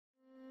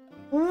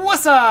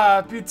What's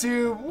up,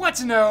 YouTube? What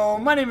to know?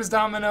 My name is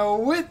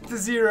Domin0 with the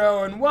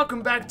Zero, and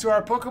welcome back to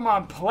our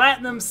Pokemon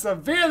Platinum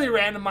Severely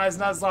Randomized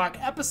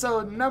Nuzlocke,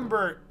 episode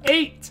number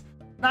 8.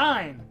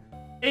 9.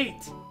 8.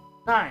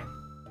 9.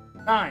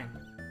 9.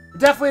 We're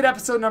definitely at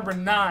episode number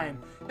 9.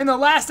 In the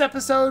last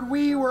episode,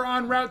 we were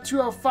on Route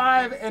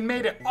 205 and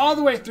made it all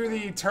the way through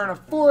the Eterna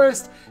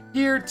Forest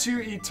here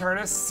to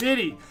Eterna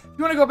City. If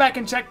you want to go back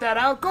and check that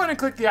out, go ahead and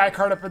click the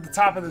iCard up at the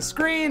top of the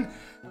screen.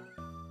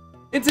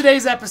 In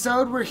today's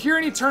episode, we're here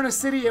in Eterna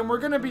City and we're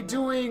going to be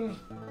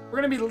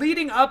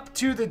leading up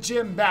to the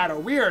gym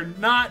battle. We are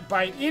not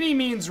by any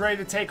means ready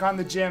to take on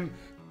the gym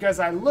because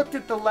I looked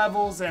at the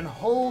levels and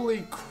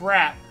holy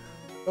crap,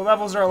 the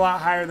levels are a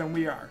lot higher than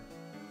we are.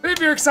 But if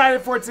you're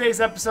excited for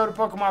today's episode of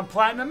Pokemon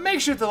Platinum, make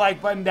sure to hit the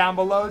like button down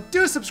below.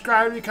 Do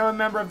subscribe to become a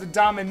member of the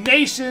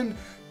Domination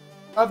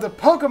of the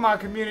Pokemon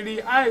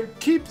community. I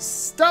keep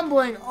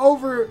stumbling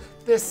over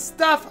this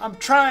stuff I'm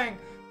trying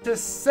to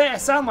say. I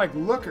sound like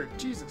Looker.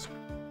 Jesus Christ.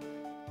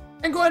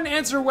 And go ahead and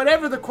answer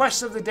whatever the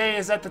question of the day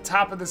is at the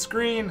top of the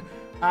screen.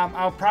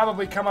 I'll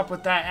probably come up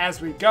with that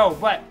as we go.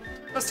 But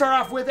let's start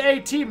off with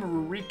a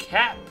team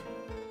recap.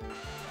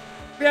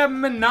 We have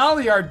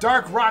Manali, our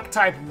Dark Rock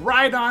type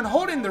Rhydon,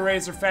 holding the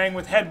Razor Fang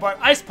with Headbutt,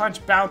 Ice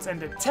Punch, Bounce,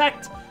 and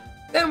Detect.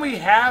 Then we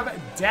have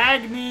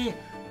Dagny,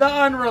 the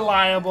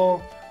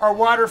Unreliable, our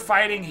Water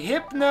Fighting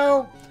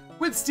Hypno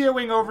with Steel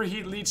Wing,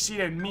 Overheat, Leech Seed,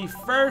 and Me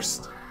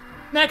First.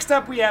 Next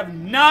up we have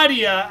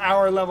Nadia,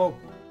 our level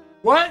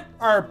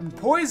our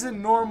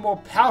Poison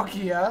Normal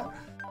Palkia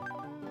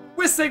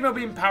with Signal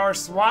Beam, Power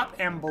Swap,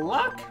 and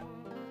Block.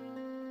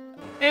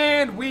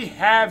 And we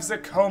have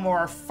Zakomo,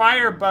 our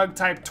Firebug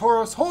type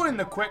Tauros, holding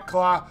the Quick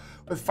Claw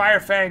with Fire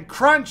Fang,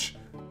 Crunch,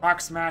 Rock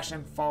Smash,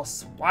 and False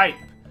Swipe.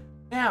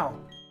 Now,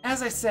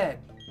 as I said,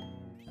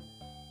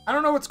 I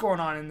don't know what's going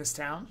on in this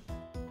town.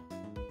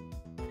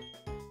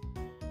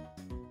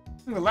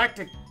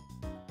 Galactic.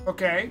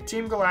 Okay,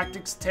 Team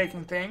Galactic's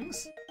taking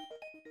things.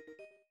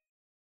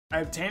 I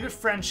obtained a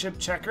friendship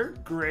checker.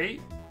 Great.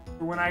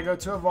 For when I go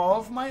to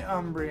evolve my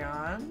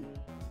Umbreon.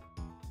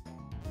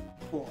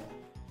 Cool.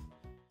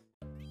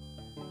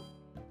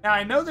 Now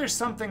I know there's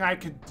something I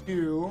could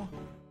do.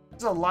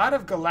 There's a lot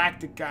of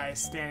Galactic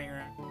guys standing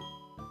around.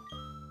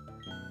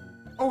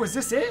 Oh, is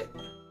this it?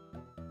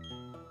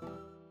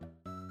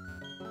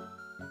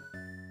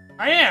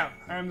 I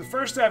am the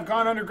first to have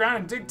gone underground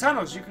and dig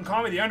tunnels. You can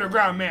call me the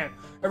Underground Man.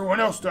 Everyone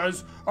else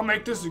does. I'll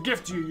make this a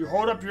gift to you. You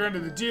hold up your end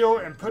of the deal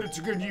and put it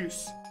to good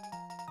use.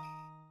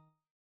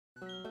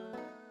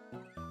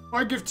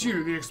 My gift to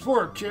you, the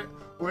Explorer Kit,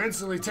 will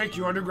instantly take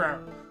you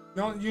underground.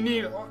 You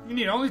need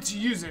only to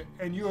use it,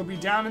 and you will be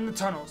down in the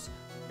tunnels.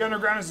 The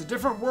underground is a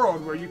different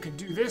world where you can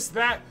do this,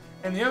 that,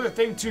 and the other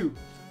thing too.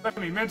 Let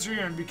me mentor you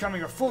in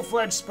becoming a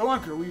full-fledged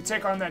spelunker. Will you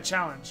take on that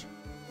challenge?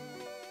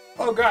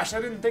 Oh gosh,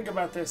 I didn't think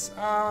about this.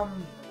 No,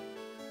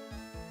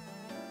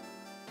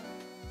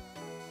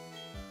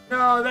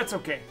 that's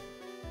okay.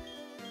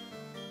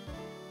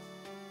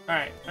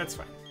 Alright, that's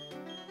fine.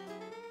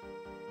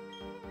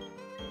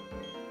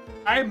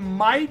 I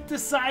might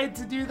decide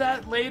to do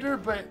that later,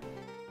 but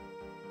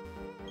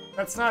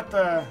that's not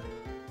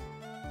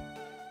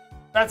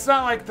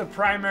like the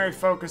primary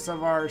focus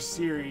of our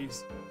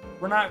series.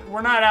 We're not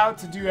out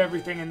to do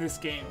everything in this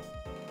game.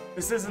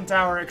 This isn't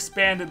our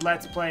expanded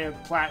Let's Play of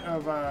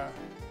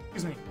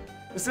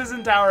This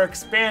isn't our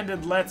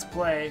expanded Let's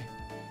Play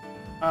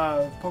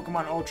of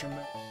Pokemon Ultra Moon.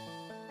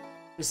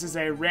 This is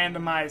a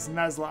randomized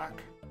Nuzlocke.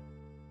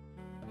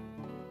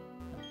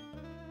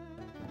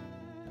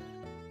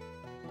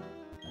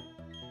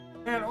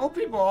 Man, old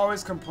people are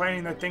always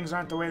complaining that things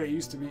aren't the way they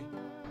used to be.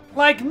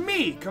 Like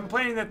me,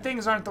 complaining that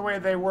things aren't the way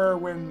they were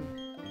when...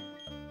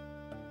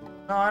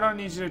 No, I don't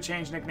need you to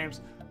change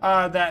nicknames.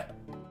 That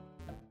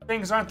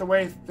things aren't the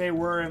way they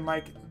were in,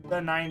 like, the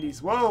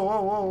 90s. Whoa,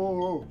 whoa, whoa, whoa,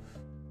 whoa.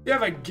 You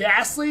have a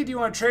Ghastly? Do you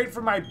want to trade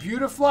for my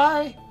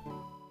Beautifly?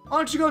 Why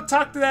don't you go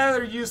talk to that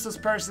other useless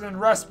person in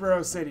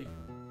Rustboro City?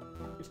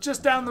 It's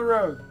just down the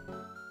road.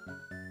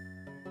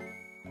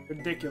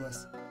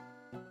 Ridiculous.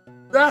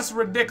 That's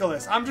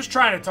ridiculous. I'm just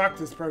trying to talk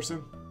to this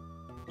person.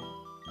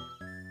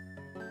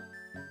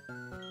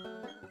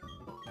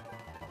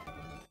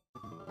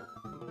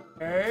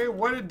 Okay,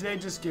 what did they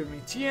just give me?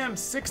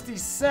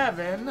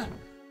 TM67,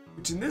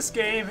 which in this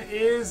game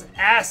is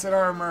Acid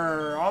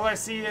Armor. All I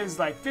see is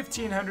like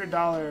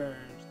 $1,500,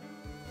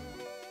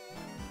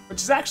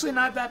 which is actually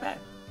not that bad.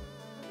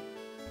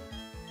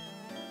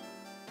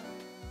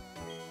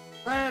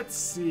 Let's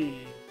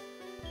see.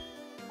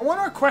 I want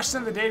our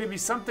question of the day to be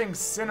something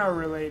Sinnoh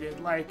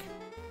related, like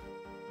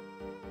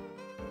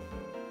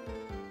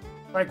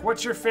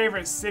what's your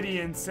favorite city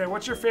in Sinnoh?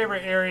 What's your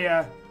favorite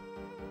area?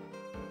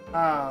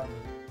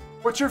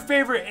 What's your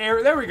favorite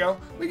area? There we go.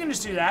 We can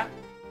just do that.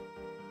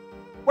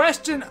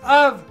 Question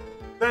of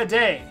the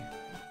day.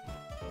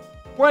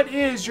 What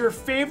is your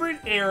favorite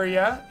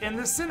area in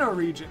the Sinnoh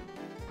region?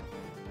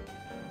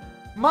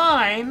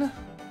 Mine,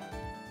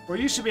 well,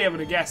 you should be able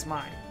to guess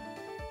mine.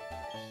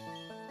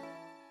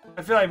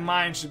 I feel like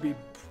mine should be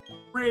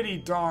pretty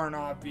darn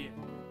obvious.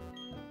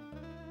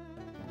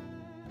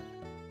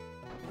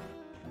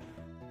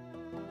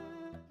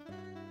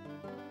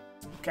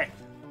 Okay.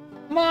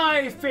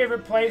 My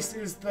favorite place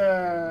is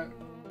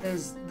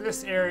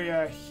this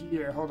area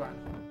here. Hold on.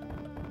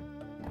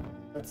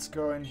 Let's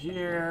go in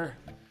here.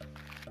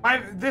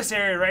 This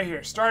area right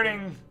here,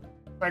 starting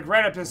like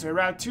right up this way,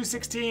 Route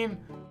 216,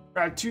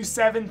 Route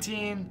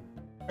 217,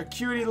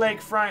 Acuity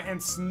Lakefront,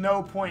 and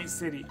Snow Point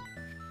City.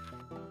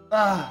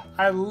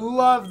 I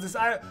love this.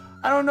 I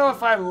don't know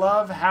if I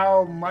love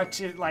how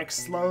much it like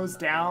slows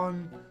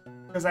down,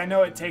 because I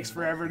know it takes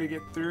forever to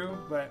get through,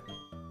 but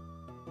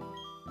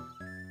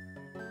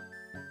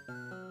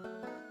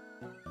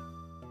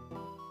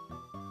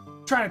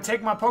trying to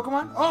take my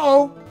Pokemon?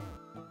 Uh-oh!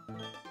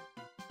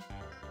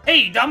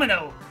 Hey,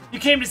 Domin0, you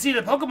came to see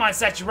the Pokemon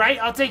statue,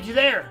 right? I'll take you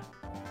there.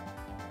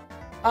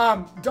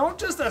 Don't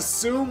just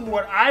assume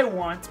what I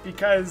want,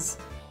 because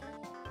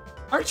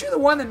aren't you the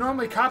one that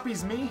normally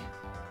copies me?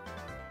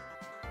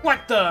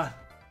 What the?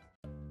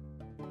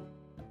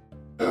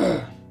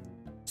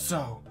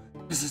 So,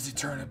 this is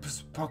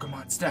Eterna's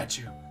Pokemon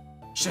statue,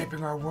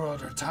 shaping our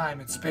world, our time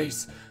and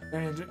space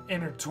in an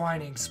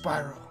intertwining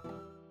spiral.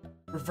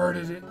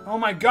 Reverted it. Oh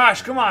my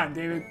gosh, come on,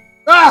 David.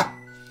 Ah!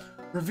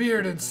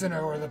 Revered in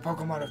Sinnoh are the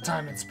Pokemon of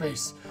time and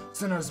space.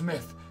 Sinnoh's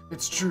myth,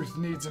 its truth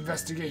needs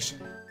investigation.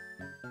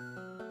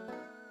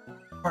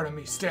 Pardon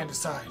me, stand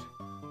aside.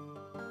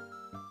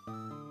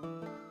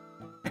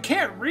 I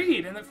can't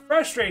read, and it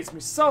frustrates me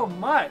so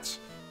much.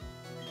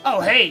 Oh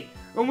hey,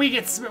 when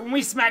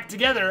we smacked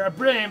together, a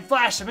brilliant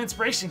flash of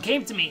inspiration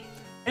came to me.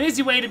 An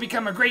easy way to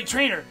become a great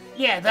trainer.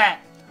 Yeah,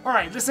 that.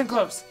 Alright, listen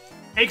close.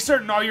 Make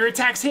certain all your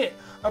attacks hit.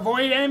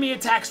 Avoid enemy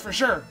attacks for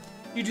sure.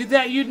 You do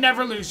that, you'd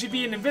never lose. You'd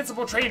be an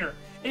invincible trainer.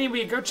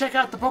 Anyway, go check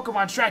out the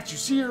Pokemon statue.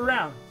 See you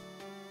around.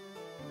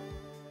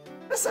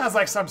 This sounds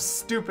like some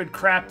stupid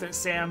crap that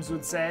Sam's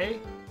would say.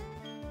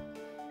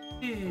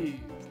 Eee.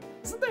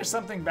 Isn't there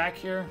something back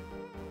here?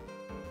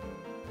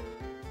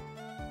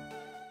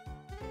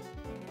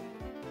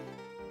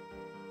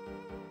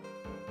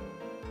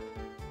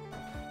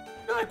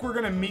 I feel like we're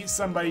gonna meet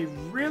somebody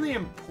really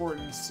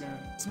important soon.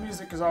 This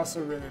music is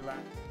also really loud.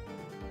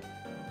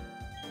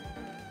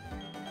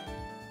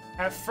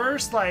 At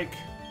first, like,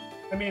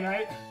 I mean,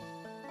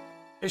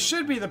 it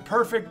should be the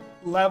perfect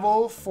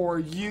level for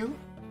you,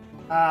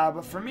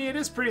 but for me, it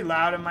is pretty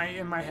loud in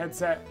my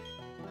headset.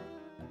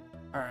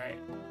 All right.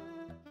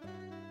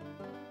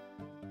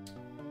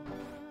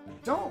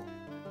 Don't.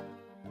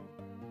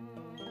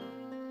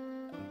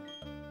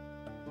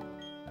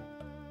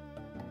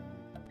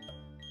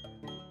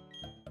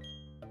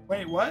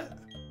 Wait, what?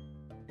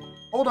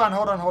 Hold on.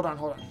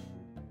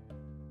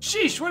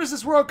 Sheesh, what is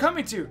this world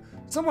coming to?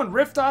 Someone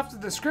ripped off the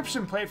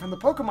description plate from the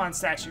Pokemon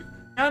statue.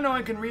 Now no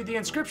one can read the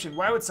inscription.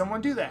 Why would someone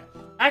do that?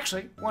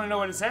 Actually, want to know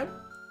what it said?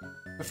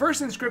 The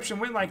first inscription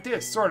went like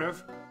this, sort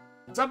of.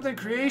 Something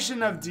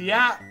creation of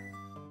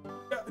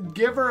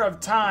giver of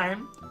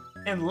time,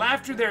 and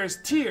laughter there is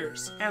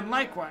tears, and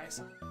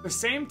likewise. The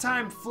same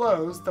time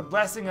flows the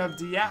blessing of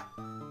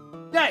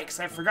Yikes,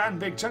 I've forgotten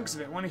big chunks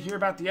of it. Want to hear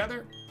about the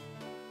other?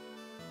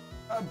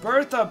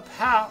 Birth of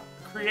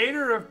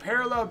creator of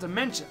parallel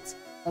dimensions.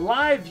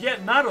 Alive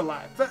yet not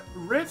alive, but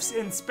rifts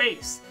in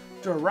space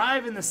to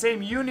arrive in the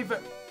same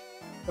universe.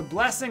 The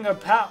blessing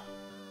of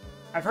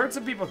I've heard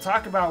some people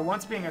talk about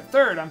once being a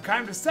third. I'm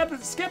kind of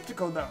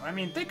skeptical though. I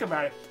mean, think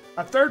about it.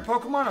 A third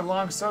Pokemon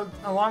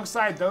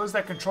alongside those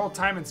that control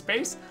time and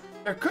space?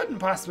 There couldn't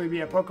possibly be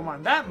a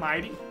Pokemon that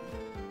mighty.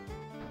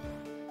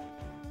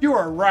 You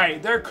are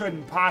right, there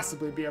couldn't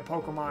possibly be a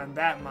Pokemon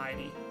that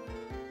mighty.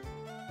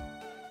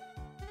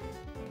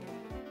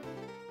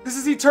 This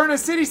is Eterna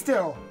City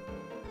still!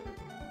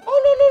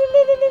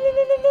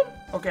 Oh,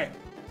 no. Okay.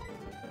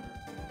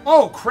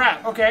 Oh,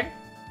 crap. Okay.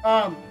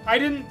 I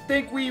didn't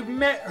think we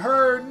met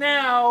her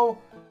now.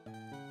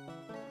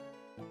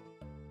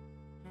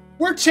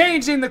 We're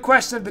changing the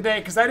question of the day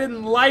because I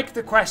didn't like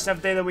the question of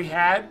the day that we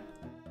had.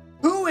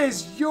 Who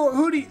is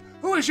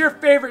your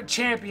favorite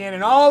champion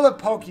in all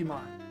of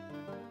Pokemon?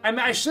 I mean,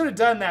 I should have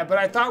done that, but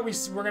I thought we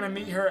were going to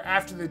meet her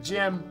after the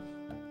gym.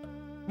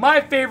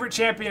 My favorite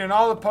champion in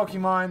all of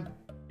Pokemon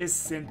is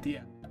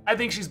Cynthia. I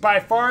think she's by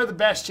far the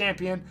best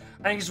champion.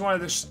 I think she's one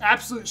of the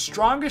absolute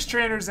strongest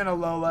trainers in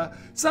Alola.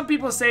 Some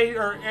people say,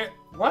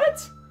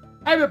 what?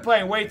 I've been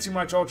playing way too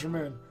much Ultra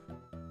Moon.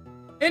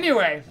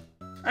 Anyway,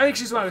 I think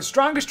she's one of the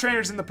strongest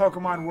trainers in the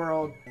Pokemon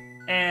world,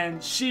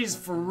 and she's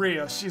for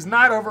real. She's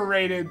not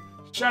overrated.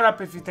 Shut up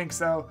if you think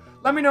so.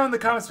 Let me know in the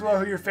comments below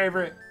who your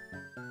favorite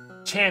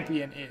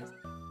champion is.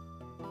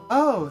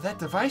 Oh, that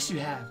device you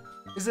have.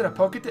 Is it a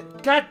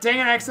Pokédex? God dang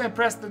it, I accidentally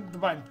pressed the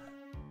button.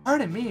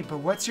 Pardon me, but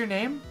what's your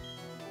name?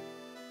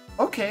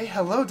 Okay,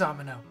 hello,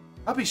 Domin0.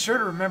 I'll be sure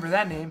to remember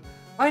that name.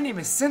 My name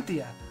is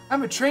Cynthia.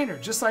 I'm a trainer,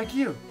 just like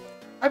you.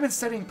 I've been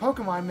studying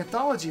Pokemon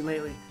mythology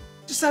lately.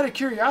 Just out of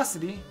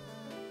curiosity.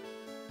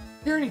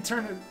 Here in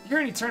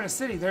Eterna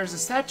City, there's a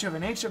statue of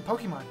an ancient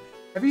Pokemon.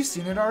 Have you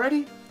seen it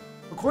already?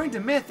 According to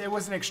myth, it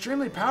was an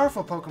extremely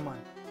powerful Pokemon.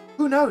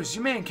 Who knows,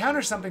 you may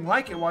encounter something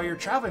like it while you're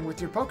traveling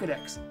with your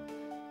Pokédex.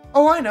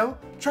 Oh, I know.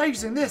 Try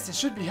using this, it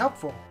should be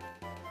helpful.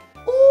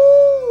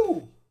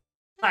 Ooh!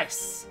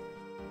 Nice.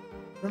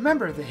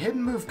 Remember, the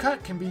hidden move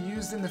cut can be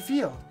used in the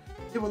field.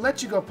 It will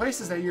let you go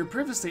places that were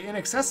previously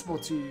inaccessible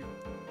to you.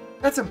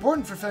 That's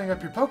important for filling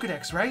up your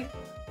Pokédex, right?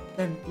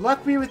 Then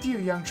luck be with you,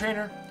 young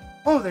trainer.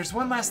 Oh, there's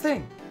one last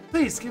thing.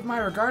 Please give my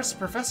regards to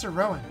Professor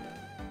Rowan.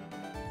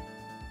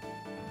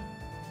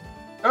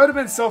 It would have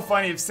been so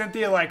funny if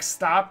Cynthia like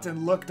stopped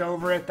and looked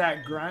over at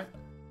that grunt.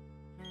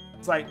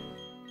 It's like,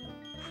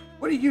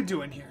 what are you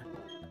doing here?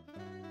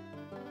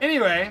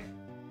 Anyway,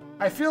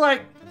 I feel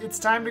like it's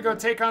time to go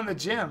take on the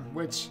gym,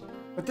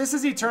 but this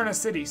is Eterna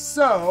City,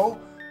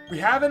 so we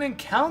have an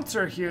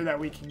encounter here that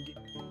we can get.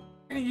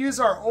 We're gonna use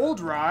our old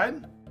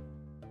rod,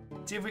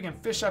 see if we can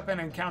fish up an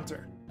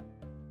encounter.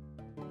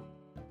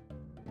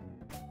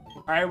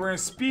 All right, we're gonna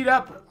speed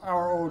up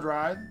our old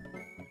rod.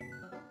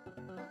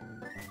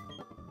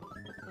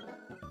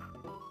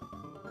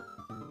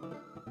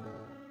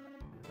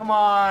 Come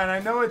on, I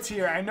know it's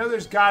here. I know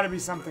there's gotta be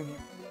something here.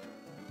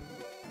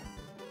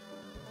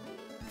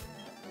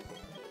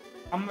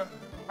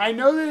 I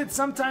know that it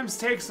sometimes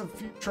takes a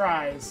few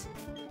tries.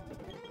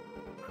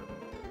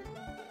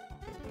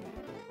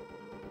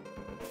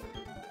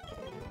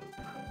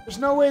 There's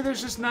no way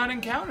there's just not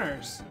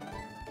encounters.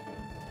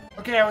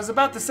 Okay, I was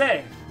about to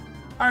say,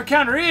 our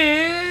encounter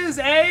is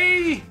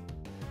a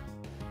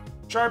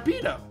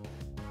Sharpedo.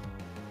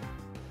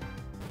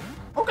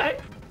 Okay.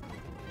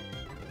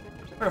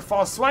 I'm gonna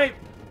false swipe.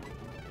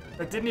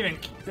 That didn't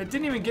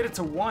even get it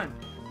to 1.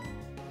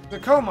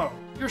 Zakomo,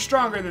 you're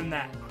stronger than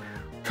that.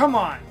 Come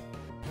on.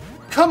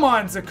 Come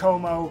on,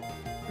 Zakomo.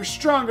 You're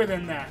stronger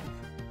than that.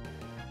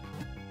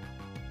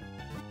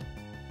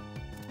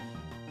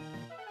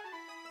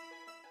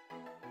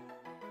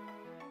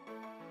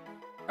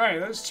 Alright,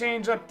 let's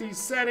change up these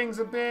settings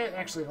a bit.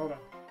 Actually, hold on.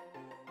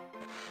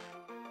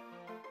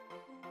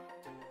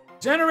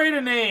 Generate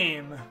a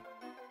name.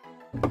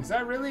 Is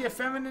that really a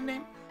feminine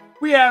name?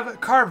 We have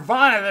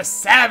Carvanha, the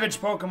savage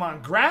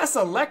Pokemon. Grass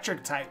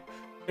electric type.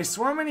 They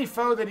swarm any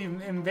foe that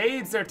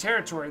invades their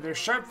territory. Their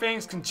sharp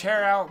fangs can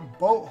tear out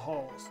bolt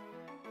holes.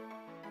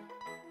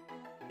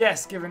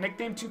 Yes, give a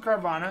nickname to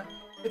Carvanha.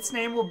 Its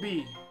name will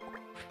be...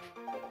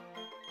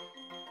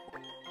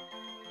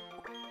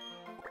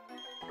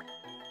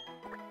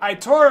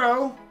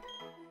 Itoro,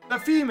 the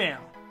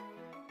female.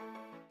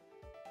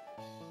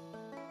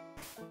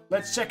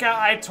 Let's check out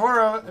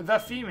Itoro, the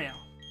female.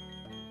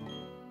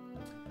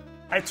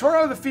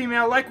 Itoro, the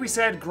female, like we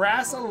said,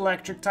 grass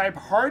electric type,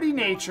 hardy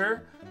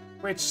nature,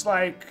 which,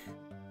 like,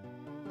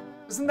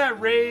 doesn't that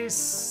raise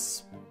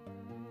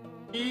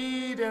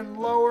speed and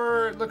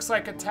lower, it looks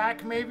like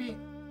attack, maybe?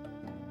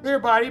 Clear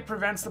body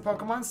prevents the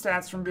Pokemon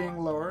stats from being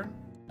lowered.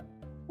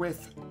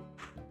 With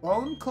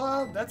Bone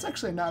Club, that's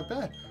actually not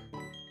bad.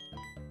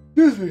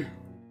 Excuse me.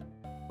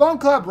 Bone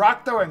Club,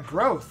 Rock Throw, and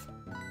Growth.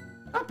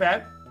 Not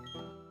bad.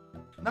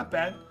 Not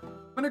bad.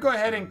 I'm gonna go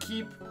ahead and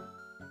keep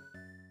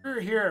her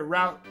here at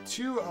Route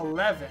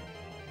 211.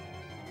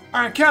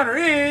 Our encounter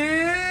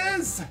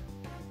is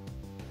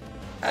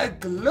a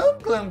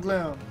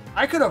Gloom.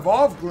 I could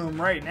evolve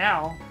Gloom right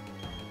now.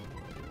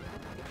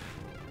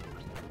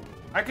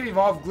 I could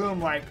evolve Gloom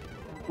like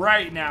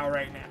right now.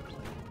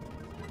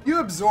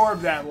 You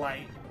absorb that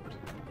light.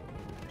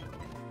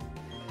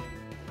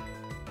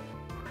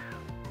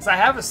 Because I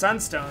have a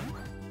Sunstone.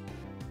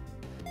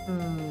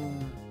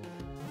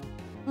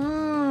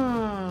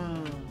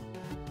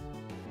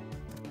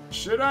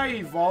 Should I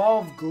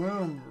evolve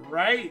Gloom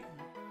right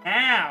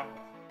now?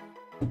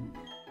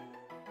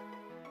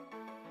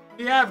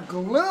 We have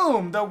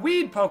Gloom, the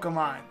weed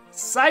Pokemon,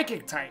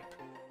 psychic type.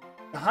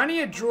 The honey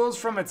it drools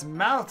from its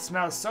mouth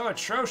smells so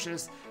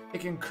atrocious,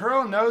 it can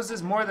curl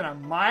noses more than a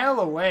mile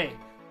away.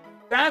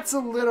 That's a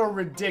little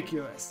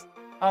ridiculous.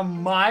 A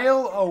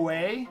mile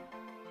away?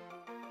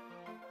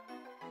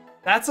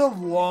 That's a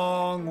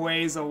long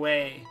ways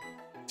away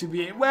to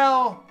be,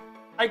 well,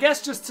 I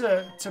guess just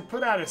to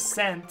put out a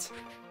scent.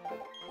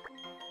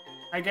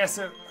 I guess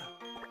it...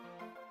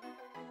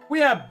 We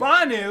have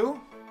Banu,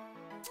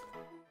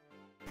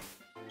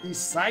 the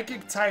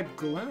psychic type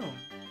Gloom.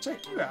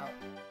 Check you out.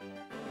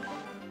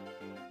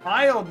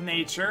 Mild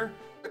nature.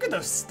 Look at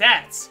those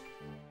stats.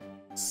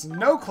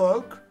 Snow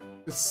Cloak,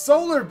 the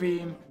Solar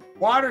Beam,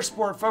 Water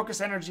Sport,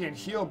 Focus Energy, and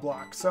Heal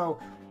Block. So,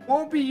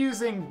 won't be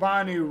using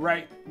Banu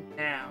right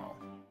now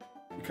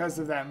because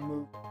of that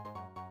move.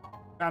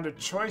 Found a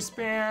Choice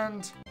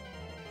Band.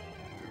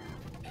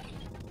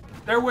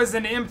 There was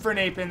an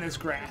Infernape in this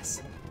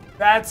grass.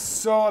 That's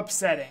so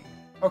upsetting.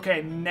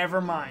 Okay, never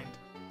mind.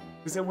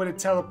 Because it would have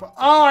teleported.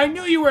 Oh, I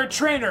knew you were a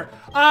trainer.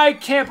 I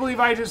can't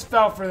believe I just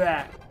fell for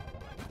that.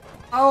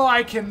 Oh,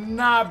 I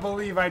cannot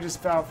believe I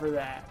just fell for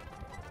that.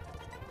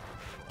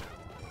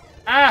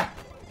 Ah!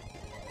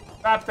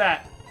 Stop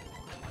that.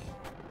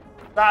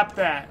 Stop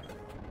that.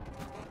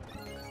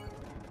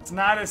 It's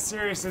not as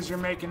serious as you're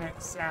making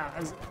it sound,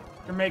 as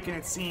you're making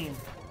it seem.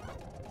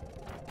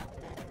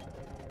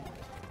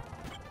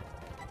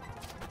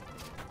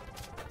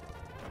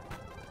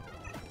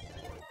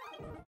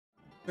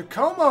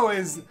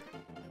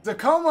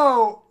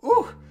 Zakomo,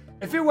 ooh,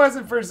 if it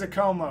wasn't for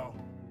Zakomo,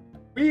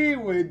 we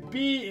would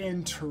be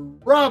in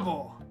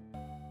trouble.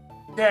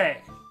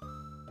 Okay.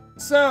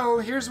 So,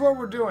 here's what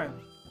we're doing.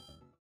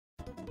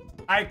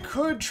 I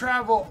could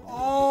travel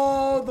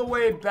all the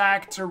way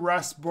back to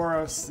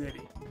Rustboro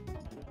City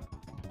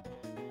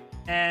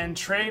and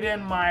trade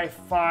in my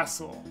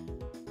fossil.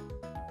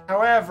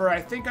 However,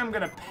 I think I'm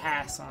gonna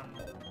pass on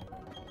it.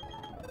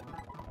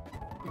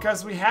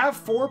 Because we have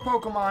 4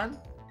 Pokemon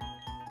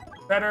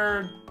that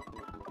are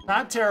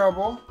not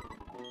terrible.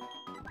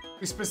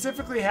 We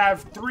specifically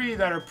have 3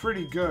 that are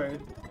pretty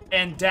good,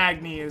 and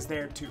Dagny is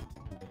there too.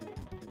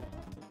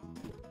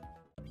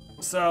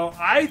 So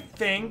I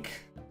think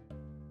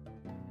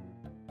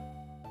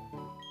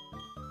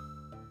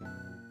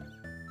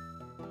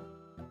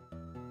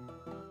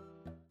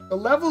the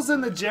levels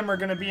in the gym are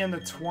going to be in the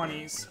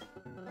 20s.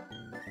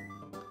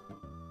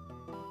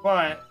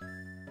 But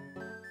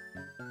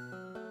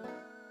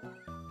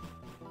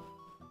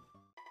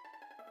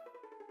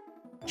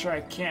sure,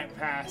 I can't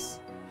pass.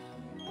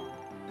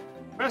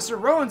 Professor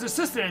Rowan's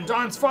assistant and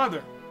Don's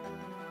father.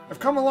 I've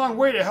come a long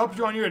way to help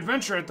you on your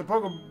adventure at the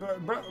Poke...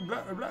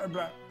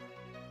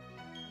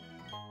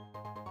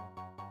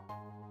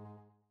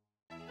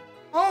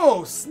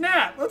 Oh,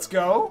 snap! Let's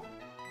go!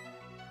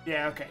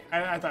 Yeah, okay.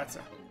 I thought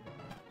so.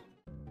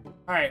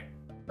 Alright.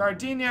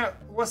 Gardenia,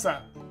 what's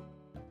up?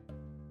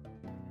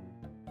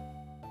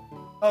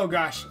 Oh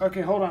gosh.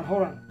 Okay, hold on.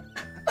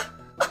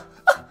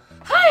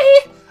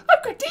 Hi! I'm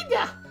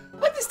Gardenia!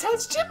 I'm this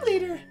town's gym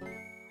leader!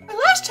 My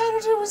last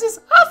challenger was this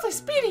awfully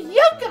speedy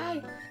young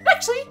guy!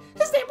 Actually,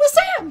 his name was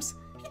Sam's!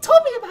 He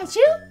told me about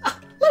you!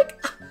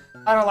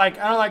 I don't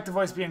like the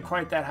voice being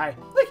quite that high.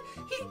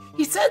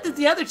 He said that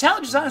the other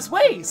challenger's on his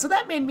way, so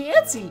that made me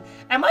antsy.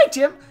 At my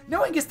gym, no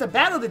one gets to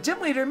battle the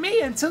gym leader and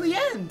me until the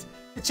end.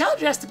 The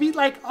challenger has to beat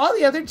like all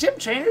the other gym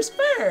trainers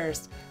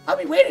first. I'll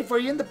be waiting for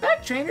you in the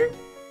back, trainer.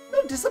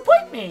 Don't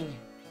disappoint me.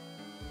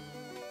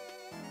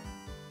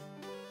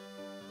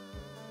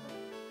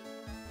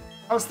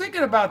 I was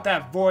thinking about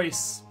that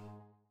voice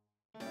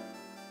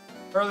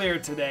earlier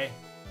today.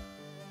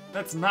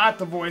 That's not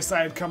the voice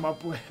I had come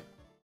up with.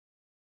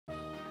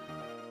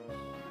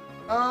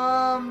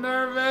 Oh, I'm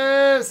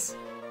nervous.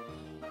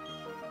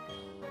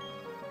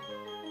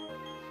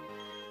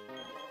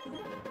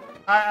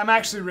 I'm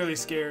actually really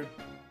scared.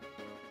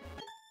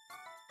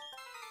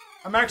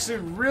 I'm actually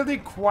really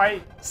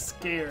quite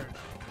scared.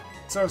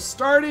 So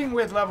starting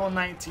with level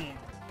 19,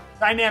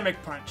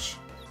 Dynamic Punch.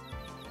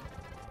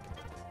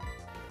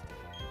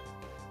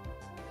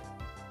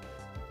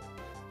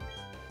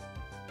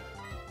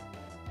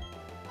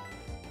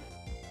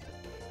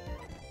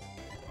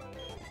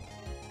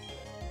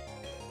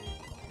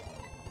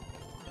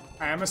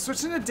 Alright, I'm gonna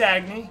switch into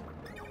Dagny.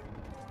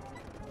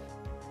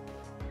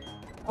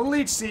 A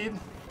Leech Seed.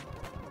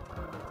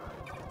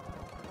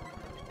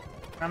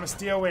 I'm a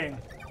Steel Wing.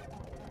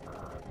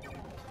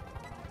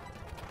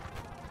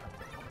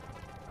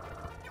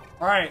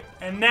 Alright,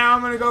 and now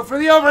I'm gonna go for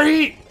the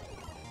Overheat!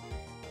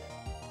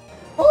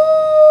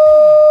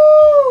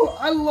 Oh!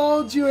 I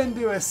lulled you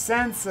into a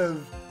sense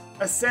of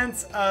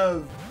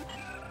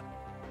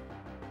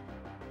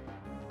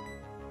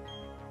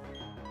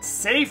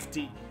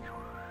safety.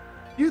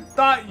 You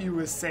thought you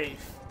was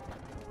safe.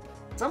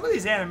 Some of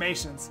these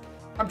animations,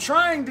 I'm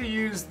trying to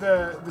use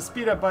the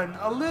speed up button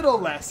a little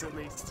less at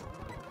least.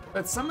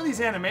 But some of these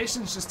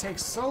animations just take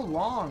so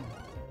long.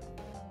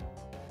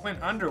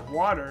 Went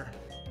underwater.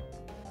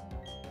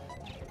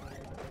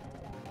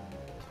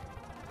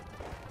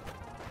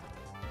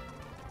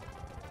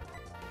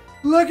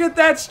 Look at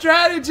that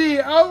strategy!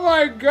 Oh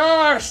my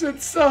gosh,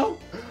 that's so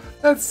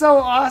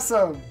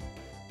awesome.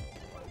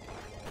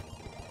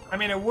 I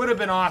mean, it would have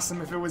been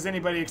awesome if it was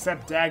anybody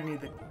except Dagny.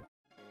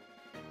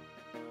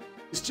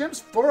 This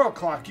gym's 4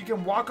 o'clock. You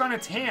can walk on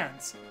its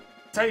hands.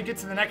 That's how you get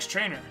to the next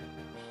trainer.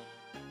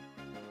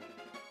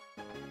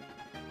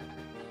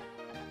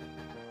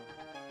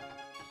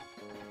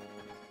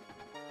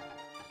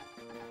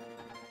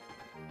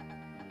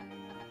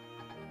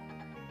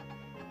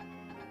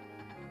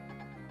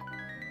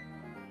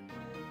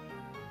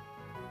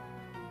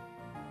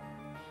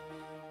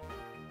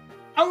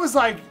 I was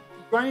like,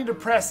 going to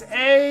press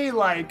A,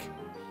 like,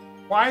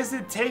 why is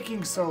it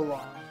taking so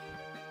long?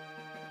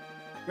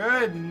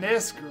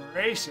 Goodness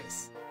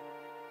gracious.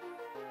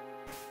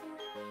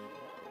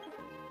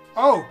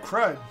 Oh,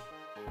 crud.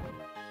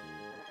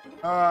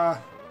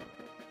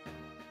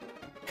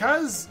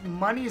 Because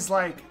money's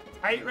like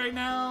tight right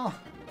now,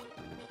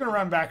 I'm gonna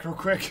run back real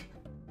quick.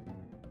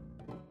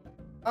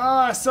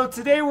 So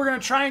today we're gonna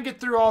try and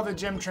get through all the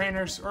gym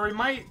trainers, or we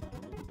might,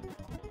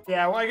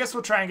 yeah, well, I guess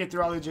we'll try and get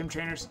through all the gym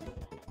trainers.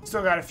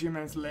 Still got a few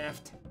minutes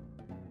left.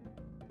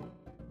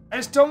 I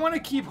just don't want to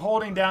keep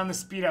holding down the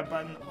speed up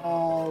button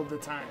all the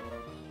time.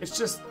 It's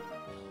just,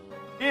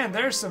 man,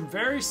 there's some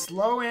very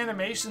slow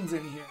animations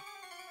in here.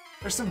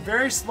 There's some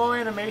very slow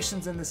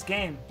animations in this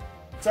game.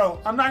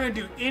 So I'm not going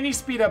to do any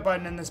speed up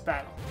button in this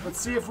battle.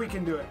 Let's see if we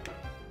can do it.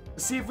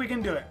 Let's see if we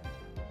can do it.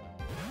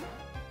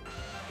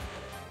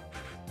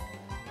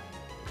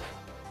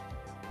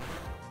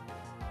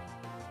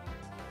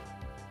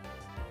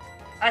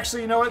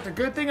 Actually, you know what? The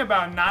good thing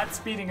about not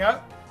speeding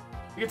up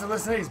You get to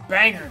listen to these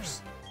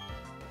bangers.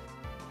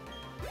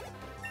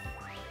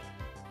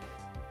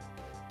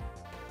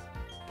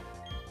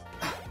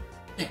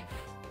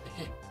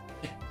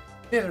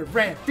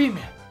 Nidoran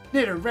female,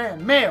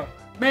 Nidoran male,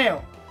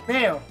 male,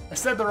 male. I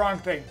said the wrong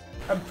thing.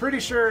 I'm pretty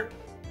sure,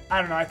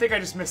 I don't know, I think I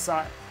just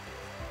missaw it.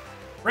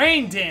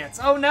 Rain Dance,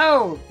 oh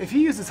no! If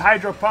he uses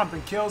Hydro Pump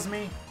and kills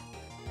me,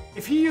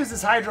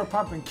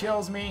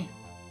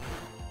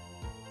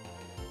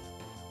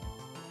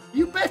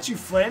 you bet you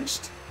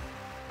flinched.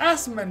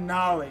 Ask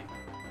Manali.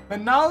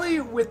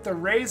 Manali with the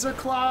Razor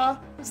Claw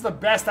is the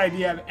best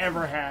idea I've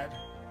ever had.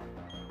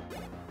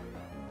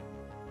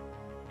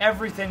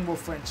 Everything will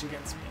flinch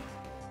against me.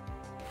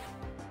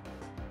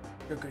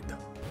 You're good though.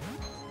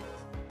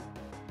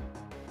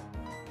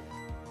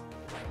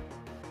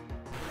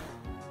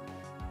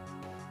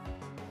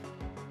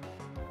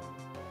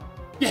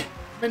 Yeah,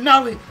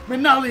 Manali,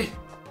 Manali.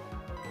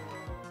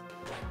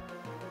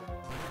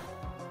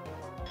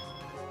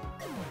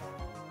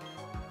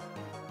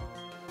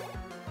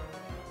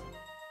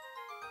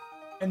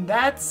 And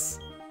that's,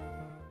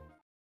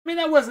 I mean,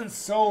 that wasn't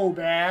so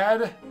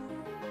bad.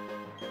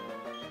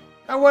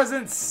 That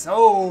wasn't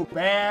so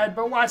bad,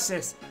 but watch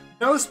this.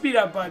 No speed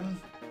up button.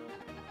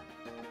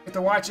 Get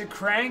to watch it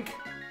crank.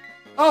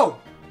 Oh!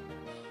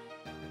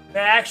 They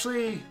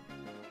actually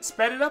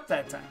sped it up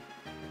that time.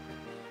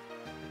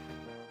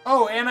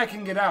 Oh, and I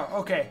can get out.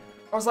 Okay.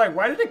 I was like,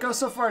 why did it go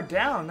so far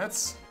down?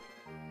 That's...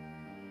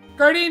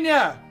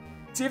 Gardenia!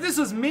 See, if this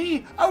was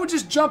me, I would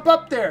just jump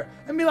up there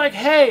and be like,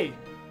 hey,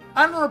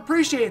 I don't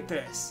appreciate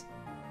this.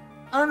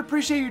 I don't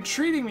appreciate you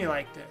treating me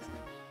like this.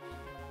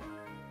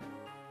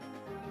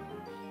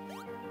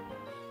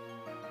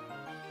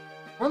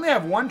 We only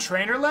have one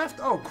trainer left?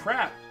 Oh,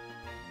 crap.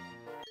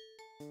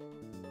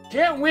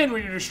 Can't win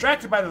when you're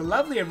distracted by the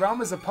lovely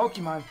aromas of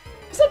Pokemon.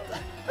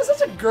 That's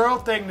such a girl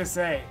thing to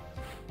say.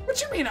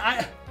 What you mean?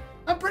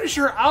 I'm pretty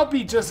sure I'll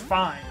be just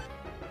fine.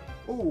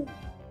 Ooh.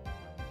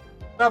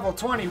 Level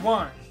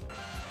 21.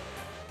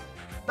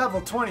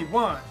 Level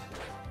 21.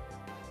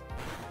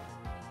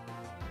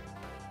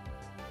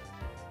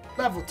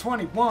 Level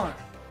 21.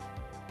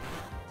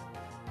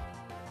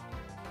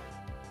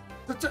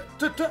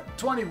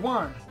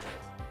 21.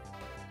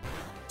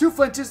 2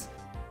 flinches.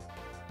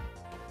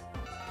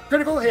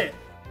 Critical hit.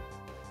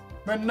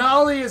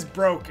 Manali is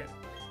broken.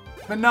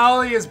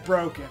 Manali is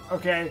broken,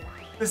 okay?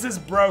 This is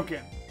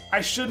broken. I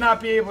should not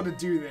be able to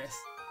do this.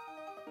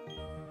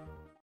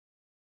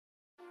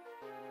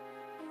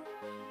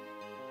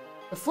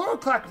 The floral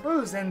clock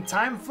moves and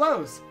time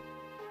flows.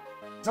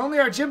 There's only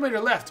our gym leader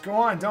left. Go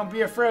on, don't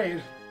be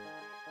afraid.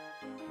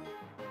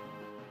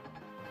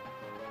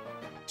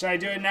 Should I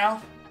do it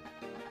now?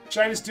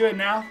 Should I just do it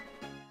now?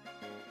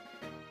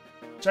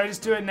 Should I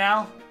just do it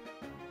now?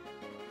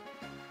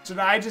 Should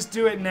I just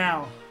do it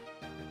now?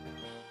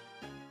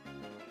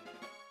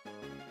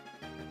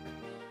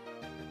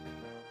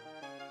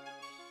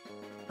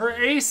 Her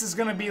ace is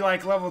gonna be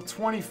like level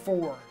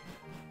 24.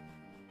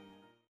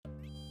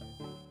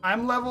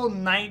 I'm level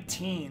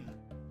 19.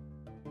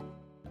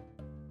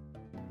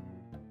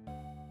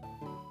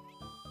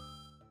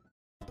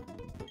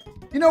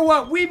 You know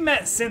what? We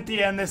met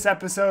Cynthia in this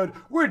episode.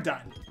 We're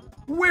done.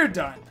 We're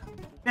done.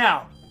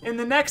 Now, in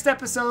the next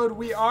episode,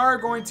 we are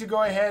going to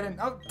go ahead and...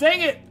 Oh,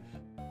 dang it!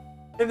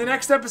 In the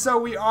next episode,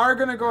 we are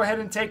going to go ahead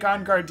and take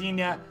on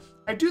Gardenia.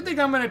 I do think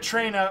I'm going to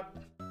train up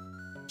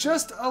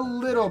just a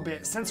little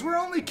bit. Since we're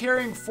only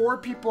carrying 4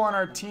 people on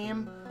our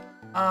team,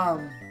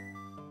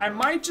 I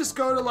might just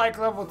go to like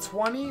level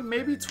 20,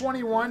 maybe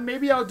 21.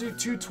 Maybe I'll do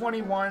 2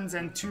 21s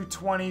and 2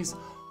 20s.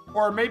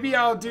 Or maybe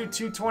I'll do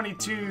 2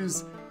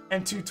 22s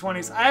and 2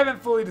 20s. I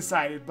haven't fully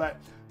decided, but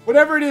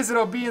whatever it is,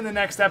 it'll be in the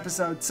next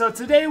episode. So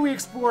today we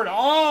explored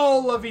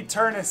all of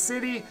Eterna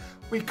City.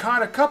 We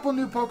caught a couple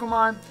new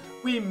Pokemon.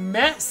 We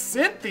met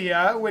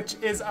Cynthia, which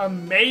is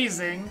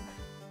amazing.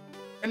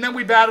 And then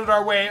we battled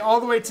our way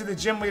all the way to the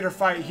gym leader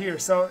fight here.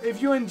 So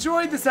if you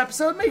enjoyed this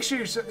episode, make sure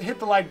you hit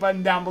the like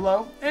button down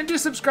below. And do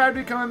subscribe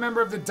to become a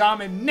member of the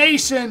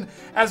Domin0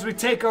 as we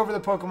take over the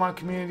Pokemon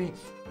community.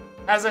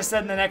 As I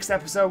said in the next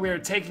episode, we are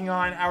taking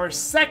on our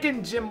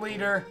 2nd gym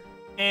leader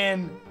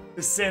in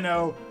the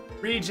Sinnoh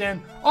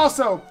region.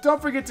 Also,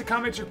 don't forget to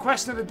comment your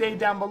question of the day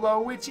down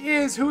below, which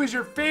is, who is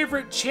your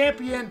favorite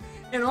champion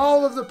in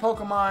all of the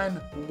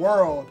Pokemon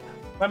world?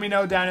 Let me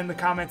know down in the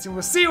comments, and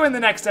we'll see you in the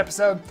next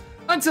episode.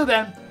 Until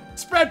then,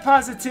 spread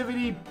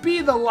positivity,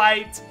 be the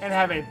light, and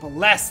have a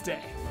blessed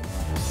day.